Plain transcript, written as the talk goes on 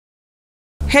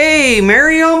Hey,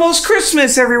 Merry almost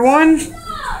Christmas, everyone!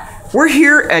 We're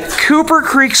here at Cooper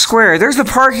Creek Square. There's the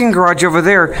parking garage over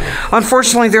there.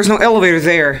 Unfortunately, there's no elevator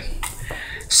there.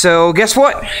 So, guess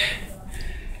what?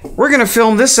 We're gonna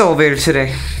film this elevator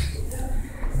today.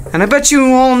 And I bet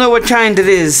you all know what kind it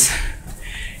is.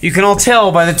 You can all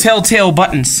tell by the telltale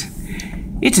buttons.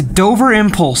 It's a Dover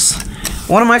Impulse.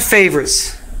 One of my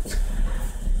favorites.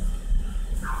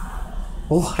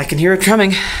 Oh, I can hear it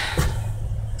coming.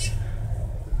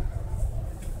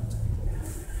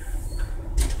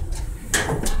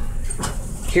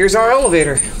 Here's our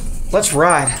elevator. Let's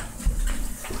ride.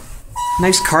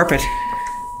 Nice carpet.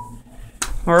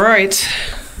 Alright.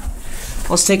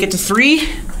 Let's take it to 3.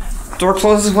 Door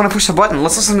closes when I push the button.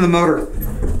 Let's listen to the motor.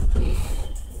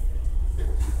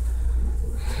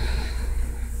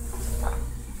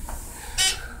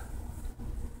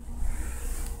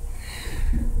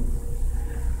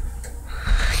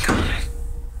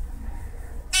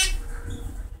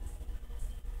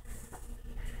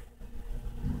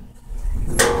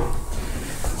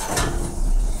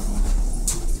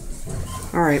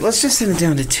 Alright, let's just send it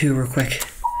down to 2 real quick.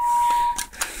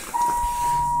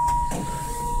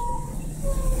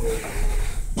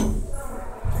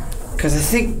 Because I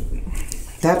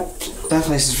think that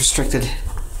place is restricted.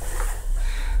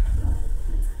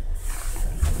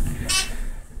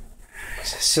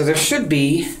 So there should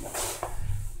be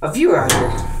a view out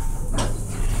here.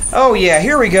 Oh yeah,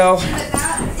 here we go.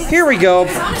 Here we go.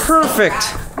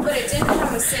 Perfect. But it didn't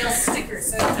have a sales sticker,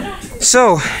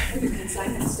 so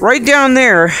right down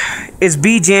there is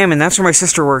B Jammin'. That's where my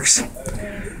sister works.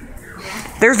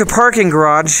 There's the parking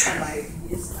garage.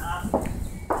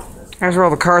 There's where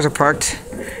all the cars are parked.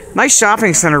 Nice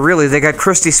shopping center, really. They got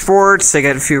Christie Sports. They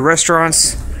got a few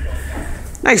restaurants.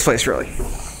 Nice place, really.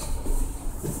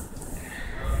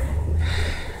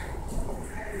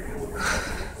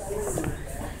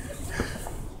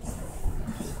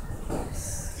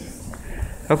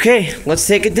 Okay, let's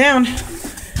take it down.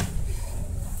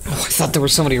 Oh, I thought there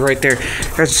was somebody right there.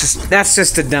 That's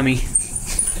just a dummy.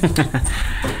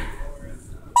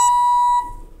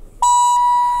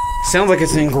 Sounds like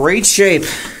it's in great shape.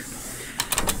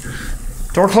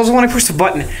 Door closes when I push the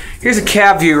button. Here's a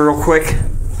cab view real quick.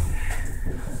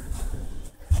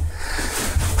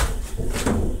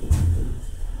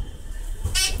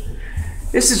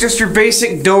 This is just your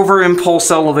basic Dover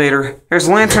Impulse elevator. There's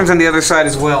lanterns on the other side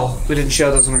as well. We didn't show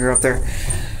those when we were up there.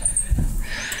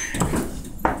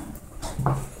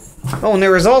 Oh, and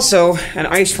there is also an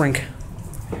ice rink.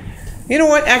 You know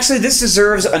what? Actually, this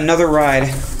deserves another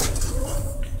ride.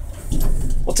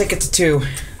 We'll take it to 2.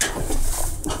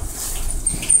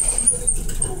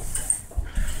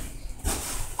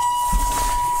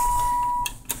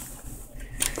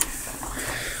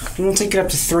 And we'll take it up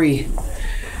to 3.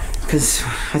 Because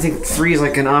I think 3 is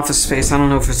like an office space. I don't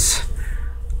know if it's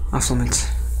off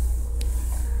limits.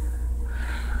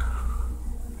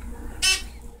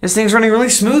 This thing's running really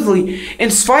smoothly in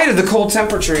spite of the cold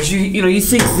temperatures. You know, you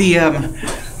think the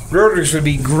rotors would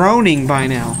be groaning by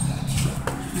now.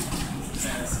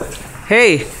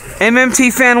 Hey,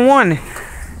 MMT Fan 1,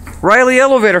 Riley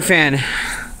Elevator Fan,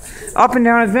 Up and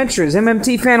Down Adventures,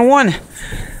 MMT Fan 1.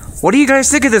 What do you guys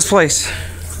think of this place?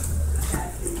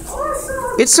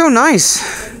 It's so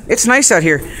nice. It's nice out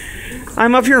here.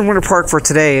 I'm up here in Winter Park for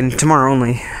today and tomorrow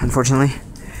only, unfortunately.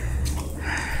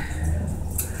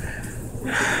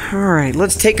 Alright,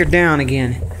 let's take her down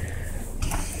again.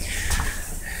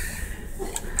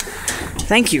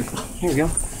 Thank you. Here we go.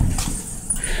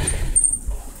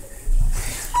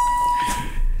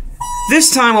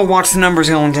 This time I'll watch the numbers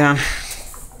going down.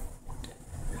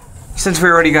 Since we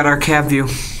already got our cab view.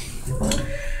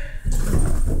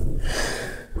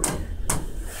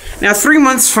 Now, 3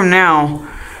 months from now,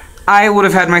 I would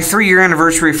have had my 3-year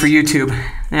anniversary for YouTube.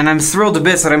 And I'm thrilled to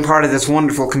bits that I'm part of this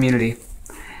wonderful community.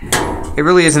 It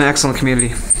really is an excellent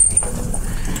community.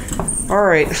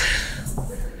 Alright.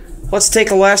 Let's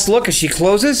take a last look as she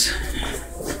closes.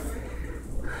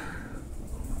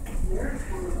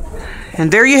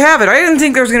 And there you have it. I didn't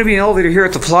think there was going to be an elevator here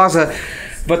at the plaza,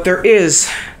 but there is.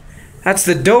 That's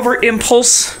the Dover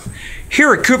Impulse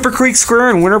here at Cooper Creek Square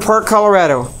in Winter Park,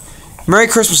 Colorado. Merry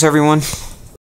Christmas, everyone.